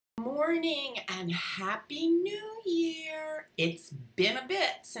morning and Happy New Year. It's been a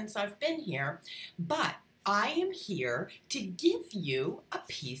bit since I've been here, but I am here to give you a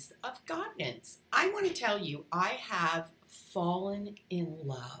piece of guidance. I want to tell you I have fallen in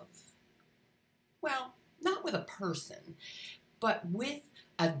love. Well, not with a person, but with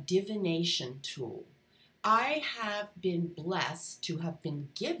a divination tool. I have been blessed to have been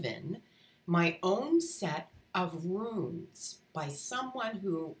given my own set of runes by someone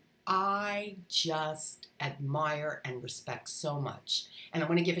who I just admire and respect so much. And I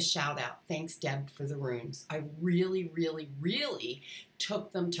want to give a shout out. Thanks, Deb, for the runes. I really, really, really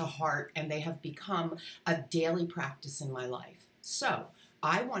took them to heart, and they have become a daily practice in my life. So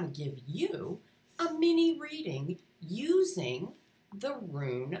I want to give you a mini reading using the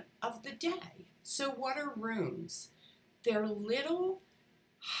rune of the day. So what are runes? They're little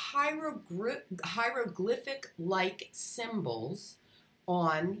hieroglyphic-like symbols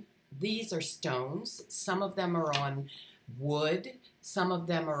on, these are stones. Some of them are on wood. Some of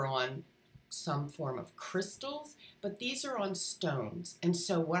them are on some form of crystals, but these are on stones. And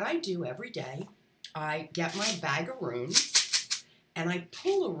so what I do every day, I get my bag of runes and I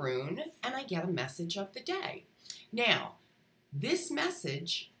pull a rune and I get a message of the day. Now, this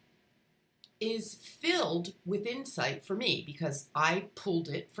message is filled with insight for me because I pulled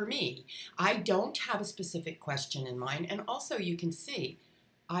it for me. I don't have a specific question in mind, and also you can see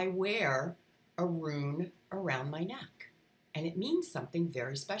I wear a rune around my neck, and it means something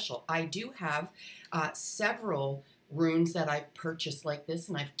very special. I do have several runes that I've purchased like this,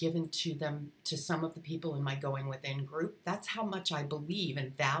 and I've given to them to some of the people in my Going Within group. That's how much I believe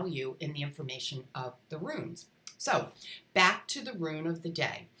and value in the information of the runes. So back to the rune of the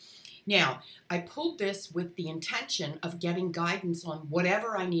day. Now, I pulled this with the intention of getting guidance on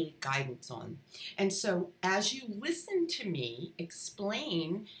whatever I needed guidance on. And so as you listen to me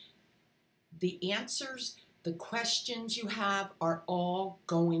explain, the answers, the questions you have are all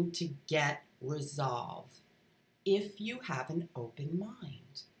going to get resolved if you have an open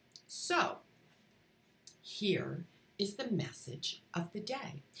mind. So here is the message of the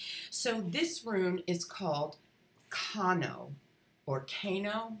day. So this rune is called Kano, or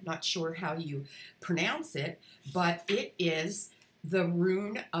Kano, not sure how you pronounce it, but it is the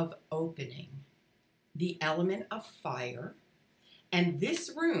rune of opening, the element of fire. And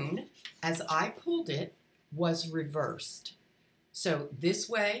this rune, as I pulled it, was reversed. So this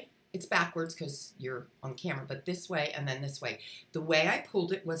way, it's backwards because you're on camera, but this way and then this way. The way I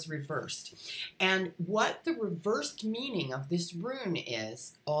pulled it was reversed. And what the reversed meaning of this rune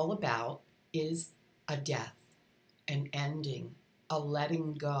is all about is a death, an ending, a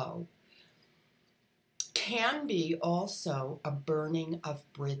letting go. Can be also a burning of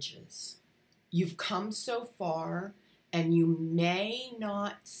bridges. You've come so far and you may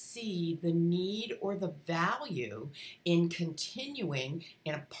not see the need or the value in continuing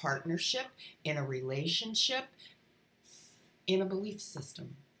in a partnership, in a relationship, in a belief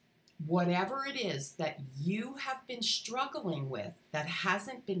system. Whatever it is that you have been struggling with that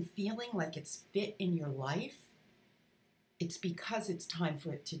hasn't been feeling like it's fit in your life, it's because it's time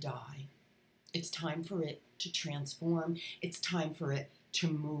for it to die. It's time for it to transform. It's time for it to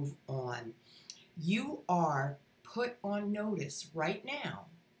move on. You are put on notice right now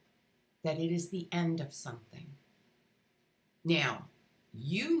that it is the end of something. Now,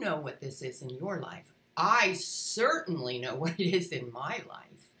 you know what this is in your life. I certainly know what it is in my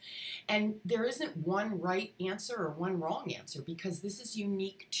life. And there isn't one right answer or one wrong answer because this is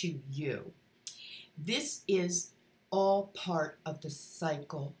unique to you. This is all part of the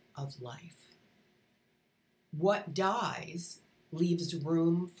cycle of life. What dies leaves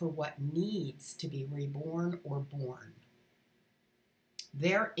room for what needs to be reborn or born.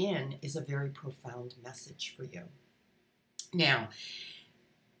 Therein is a very profound message for you. Now,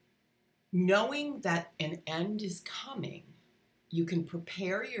 knowing that an end is coming, you can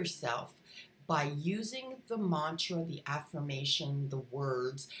prepare yourself by using the mantra, the affirmation, the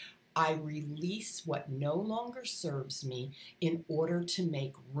words, I release what no longer serves me in order to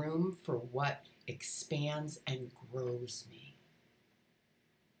make room for what expands and grows me.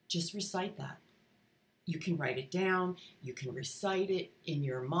 Just recite that. You can write it down. You can recite it in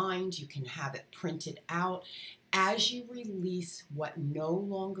your mind. You can have it printed out. As you release what no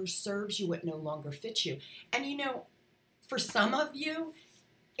longer serves you, what no longer fits you. And you know, for some of you,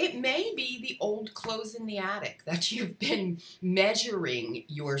 it may be the old clothes in the attic that you've been measuring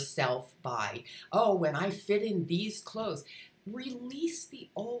yourself by. Oh, when I fit in these clothes, release the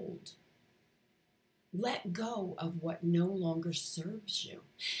old. Let go of what no longer serves you.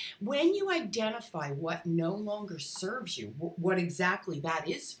 When you identify what no longer serves you, what exactly that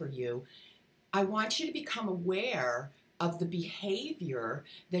is for you, I want you to become aware of the behavior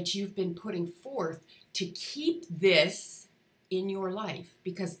that you've been putting forth to keep this in your life.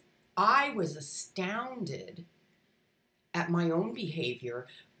 Because I was astounded at my own behavior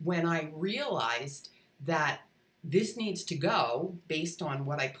when I realized that this needs to go based on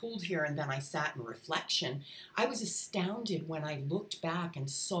what I pulled here, and then I sat in reflection. I was astounded when I looked back and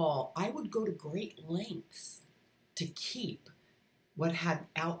saw I would go to great lengths to keep what had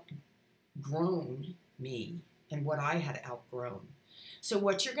outgrown me and what I had outgrown. So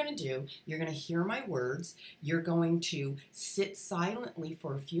what you're going to do, you're going to hear my words, you're going to sit silently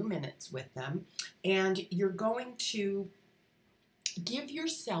for a few minutes with them, and you're going to give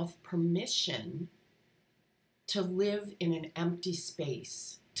yourself permission to live in an empty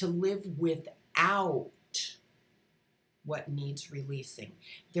space, to live without what needs releasing.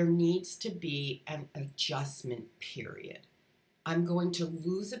 There needs to be an adjustment period. I'm going to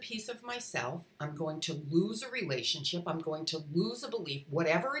lose a piece of myself. I'm going to lose a relationship. I'm going to lose a belief,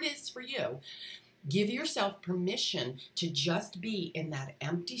 whatever it is for you. Give yourself permission to just be in that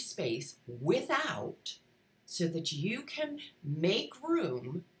empty space without, so that you can make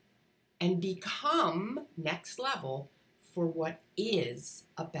room and become next level for what is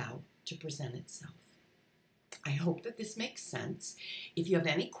about to present itself. I hope that this makes sense. If you have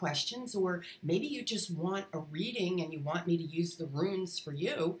any questions, or maybe you just want a reading and you want me to use the runes for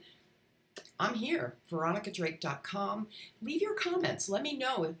you, I'm here, veronicadrake.com. Leave your comments. Let me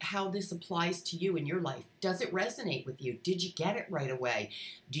know how this applies to you in your life. Does it resonate with you? Did you get it right away?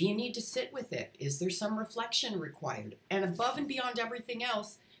 Do you need to sit with it? Is there some reflection required? And above and beyond everything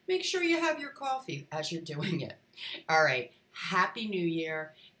else, make sure you have your coffee as you're doing it. All right. Happy New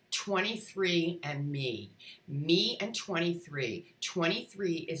Year. 23 and me. Me and 23.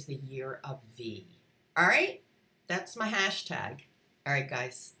 23 is the year of V. All right? That's my hashtag. All right,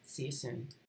 guys. See you soon.